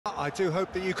I do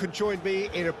hope that you can join me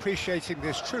in appreciating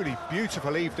this truly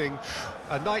beautiful evening,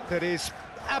 a night that is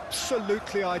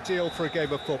absolutely ideal for a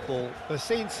game of football. The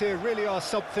scenes here really are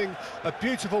something, a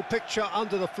beautiful picture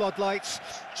under the floodlights.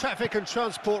 Traffic and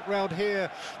transport round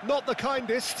here, not the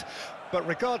kindest, but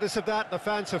regardless of that, the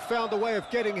fans have found a way of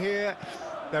getting here.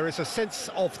 There is a sense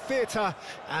of theatre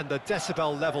and the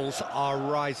decibel levels are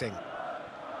rising.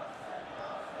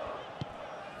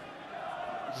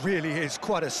 Really is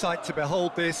quite a sight to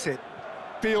behold this. It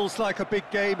feels like a big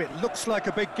game, it looks like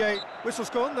a big game. Whistle's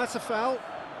gone, that's a foul.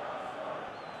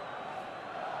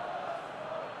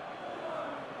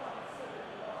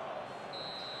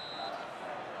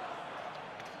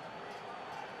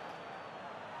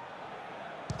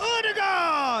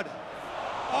 Odegaard!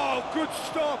 Oh, good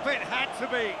stop, it had to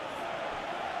be.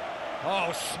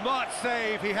 Oh, smart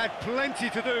save, he had plenty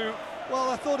to do. Well,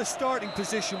 I thought his starting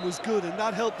position was good, and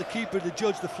that helped the keeper to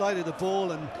judge the flight of the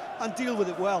ball and deal with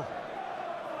it well.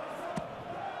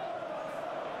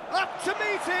 Up to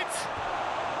meet it!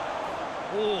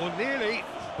 Oh, nearly,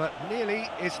 but nearly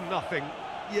is nothing.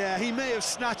 Yeah, he may have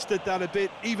snatched at that a bit,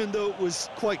 even though it was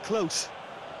quite close.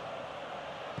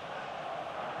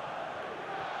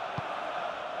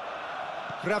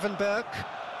 Gravenberg.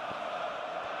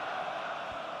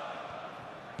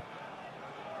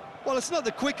 Well, it's not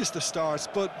the quickest of starts,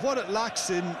 but what it lacks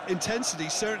in intensity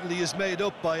certainly is made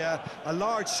up by a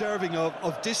large serving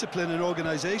of discipline and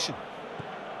organisation.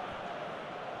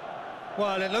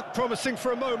 Well, it looked promising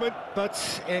for a moment,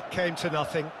 but it came to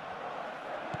nothing.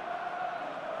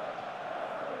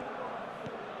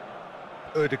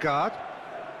 Odegaard.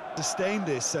 Sustain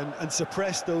this and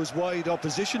suppress those wide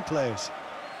opposition players.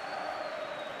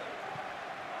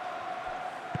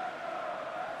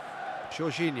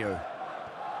 Jorginho.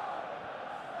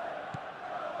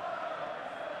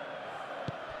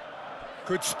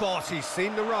 Good spot, he's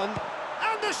seen the run.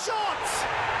 And the shot!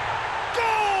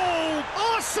 Goal!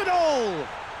 Arsenal!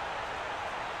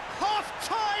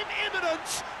 Half-time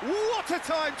imminent! What a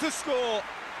time to score!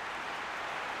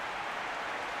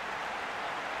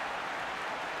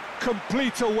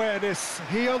 Complete awareness.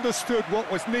 He understood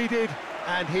what was needed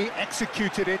and he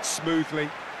executed it smoothly.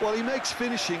 Well, he makes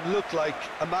finishing look like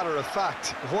a matter of fact.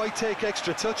 Why take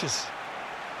extra touches?